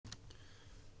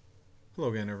Hello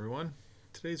again, everyone.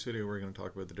 Today's video we're going to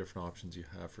talk about the different options you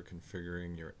have for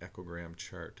configuring your echogram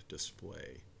chart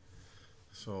display.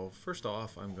 So first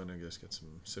off, I'm going to just get some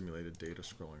simulated data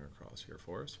scrolling across here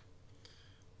for us.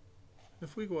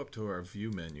 If we go up to our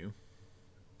view menu,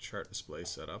 chart display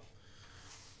setup,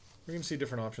 we're going to see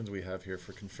different options we have here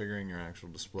for configuring your actual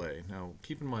display. Now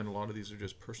keep in mind a lot of these are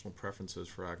just personal preferences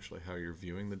for actually how you're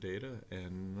viewing the data,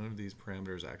 and none of these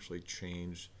parameters actually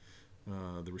change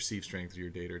the receive strength of your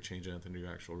data or change anything to your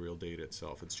actual real data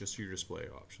itself. It's just your display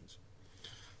options.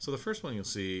 So the first one you'll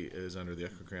see is under the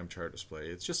echogram chart display.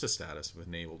 It's just a status of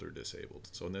enabled or disabled.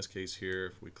 So in this case here,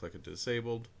 if we click it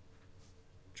disabled,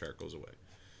 chart goes away.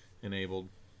 Enabled,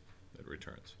 it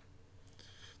returns.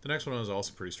 The next one is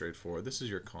also pretty straightforward. This is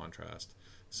your contrast.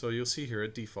 So you'll see here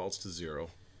it defaults to 0.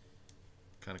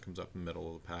 Kind of comes up in the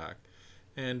middle of the pack.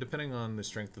 And depending on the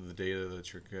strength of the data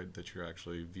that you're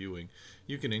actually viewing,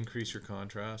 you can increase your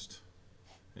contrast,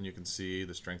 and you can see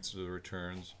the strengths of the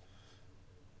returns,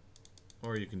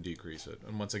 or you can decrease it.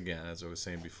 And once again, as I was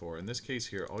saying before, in this case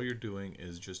here, all you're doing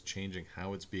is just changing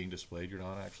how it's being displayed. You're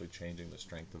not actually changing the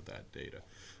strength of that data.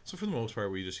 So for the most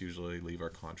part, we just usually leave our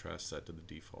contrast set to the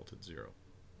default at 0.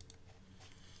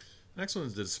 Next one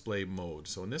is the display mode.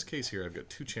 So in this case here, I've got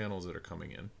two channels that are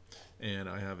coming in, and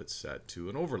I have it set to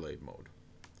an overlaid mode.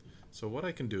 So what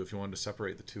I can do, if you wanted to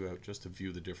separate the two out just to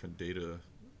view the different data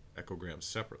echograms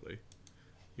separately,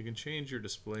 you can change your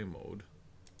display mode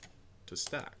to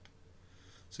stacked.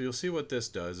 So you'll see what this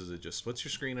does is it just splits your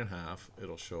screen in half.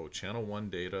 It'll show channel 1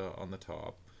 data on the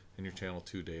top and your channel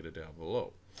 2 data down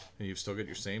below. And you've still got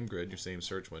your same grid, your same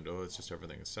search window, it's just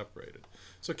everything is separated.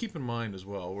 So keep in mind as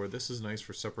well, where this is nice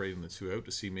for separating the two out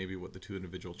to see maybe what the two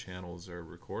individual channels are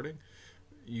recording,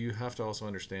 you have to also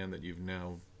understand that you've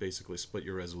now basically split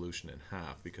your resolution in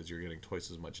half because you're getting twice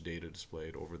as much data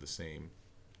displayed over the same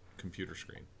computer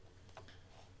screen.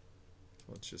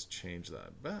 Let's just change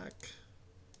that back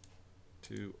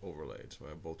to overlaid so I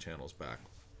have both channels back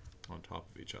on top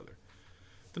of each other.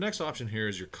 The next option here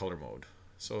is your color mode.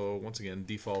 So once again,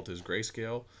 default is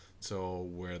grayscale. So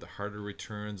where the harder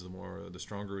returns, the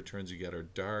stronger returns you get are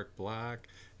dark black,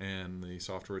 and the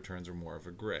softer returns are more of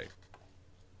a gray.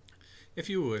 If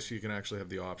you wish, you can actually have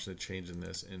the option of changing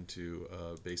this into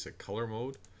basic color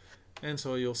mode. And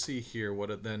so you'll see here what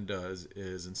it then does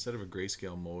is instead of a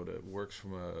grayscale mode, it works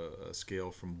from a scale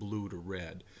from blue to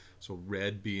red. So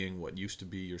red being what used to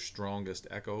be your strongest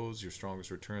echoes, your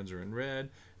strongest returns are in red,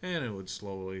 and it would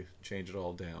slowly change it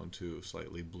all down to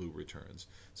slightly blue returns.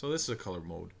 So this is a color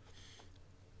mode.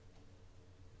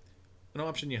 An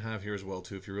option you have here as well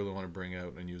too, if you really want to bring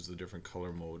out and use the different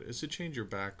color mode, is to change your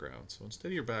background. So instead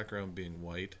of your background being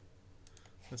white,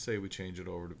 let's say we change it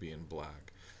over to being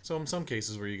black. So in some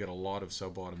cases where you get a lot of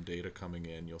sub-bottom data coming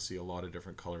in, you'll see a lot of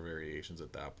different color variations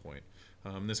at that point.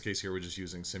 In this case here, we're just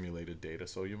using simulated data,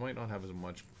 so you might not have as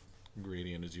much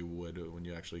gradient as you would when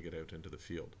you actually get out into the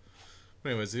field.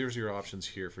 But anyways, here's your options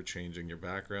here for changing your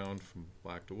background from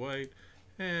black to white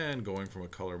and going from a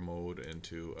color mode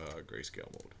into a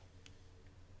grayscale mode.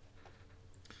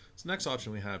 So the next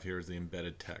option we have here is the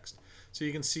embedded text. So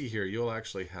you can see here you'll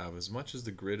actually have, as much as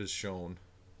the grid is shown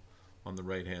on the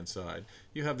right hand side,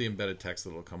 you have the embedded text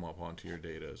that will come up onto your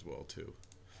data as well too.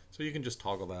 So you can just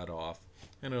toggle that off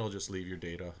and it'll just leave your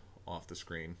data off the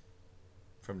screen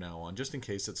from now on, just in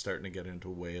case it's starting to get into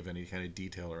a way of any kind of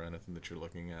detail or anything that you're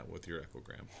looking at with your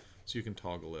echogram. So you can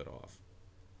toggle it off.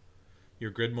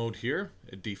 Your grid mode here,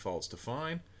 it defaults to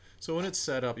fine. So when it's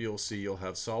set up, you'll see you'll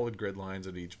have solid grid lines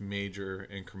at each major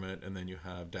increment, and then you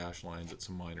have dash lines at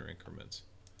some minor increments.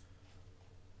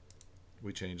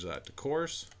 We change that to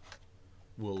coarse.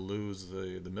 We'll lose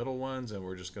the middle ones, and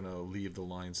we're just going to leave the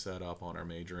line set up on our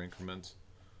major increments.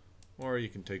 Or you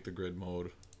can take the grid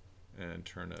mode and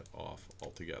turn it off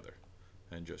altogether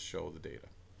and just show the data.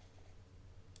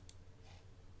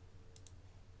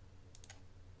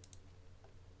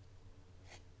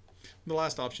 The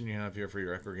last option you have here for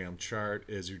your echogram chart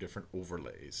is your different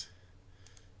overlays.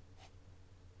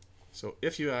 So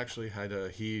if you actually had a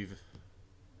heave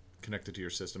connected to your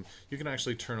system, you can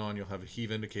actually turn on, you'll have a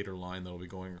heave indicator line that will be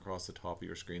going across the top of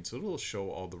your screen. So it will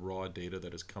show all the raw data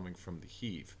that is coming from the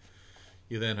heave.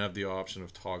 You then have the option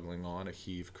of toggling on a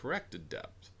heave corrected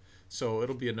depth. So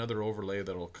it'll be another overlay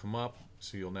that will come up.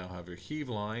 So you'll now have your heave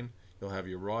line, you'll have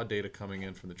your raw data coming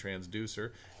in from the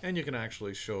transducer, and you can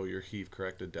actually show your heave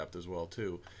corrected depth as well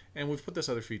too. And we've put this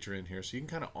other feature in here so you can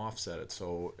kind of offset it,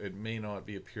 so it may not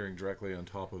be appearing directly on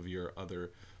top of your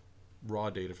other raw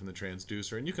data from the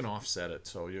transducer, and you can offset it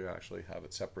so you actually have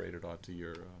it separated onto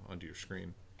your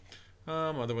screen.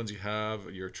 Other ones you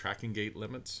have your tracking gate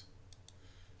limits.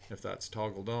 If that's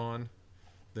toggled on,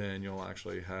 Then you'll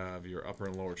actually have your upper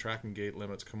and lower tracking gate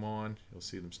limits come on. You'll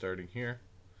see them starting here.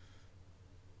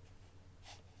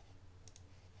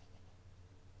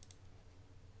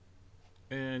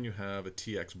 And you have a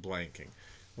TX blanking.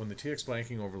 When the TX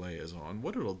blanking overlay is on,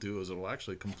 what it'll do is it'll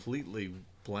actually completely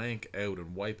blank out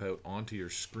and wipe out onto your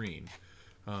screen.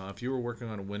 If you were working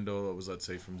on a window that was, let's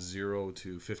say, from 0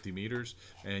 to 50 meters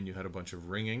and you had a bunch of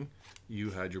ringing, you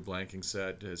had your blanking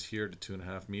set as here to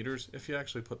 2.5 meters. If you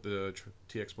actually put the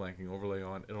TX blanking overlay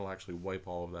on, it'll actually wipe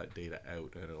all of that data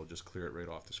out and it'll just clear it right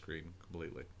off the screen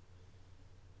completely.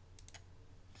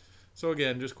 So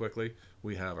again, just quickly,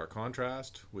 we have our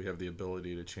contrast, we have the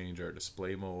ability to change our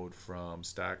display mode from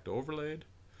stacked to overlaid,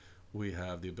 we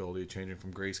have the ability of changing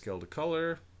from grayscale to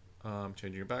color,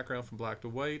 changing your background from black to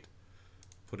white,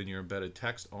 putting your embedded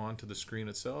text onto the screen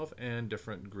itself, and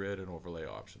different grid and overlay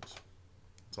options.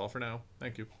 That's all for now.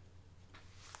 Thank you.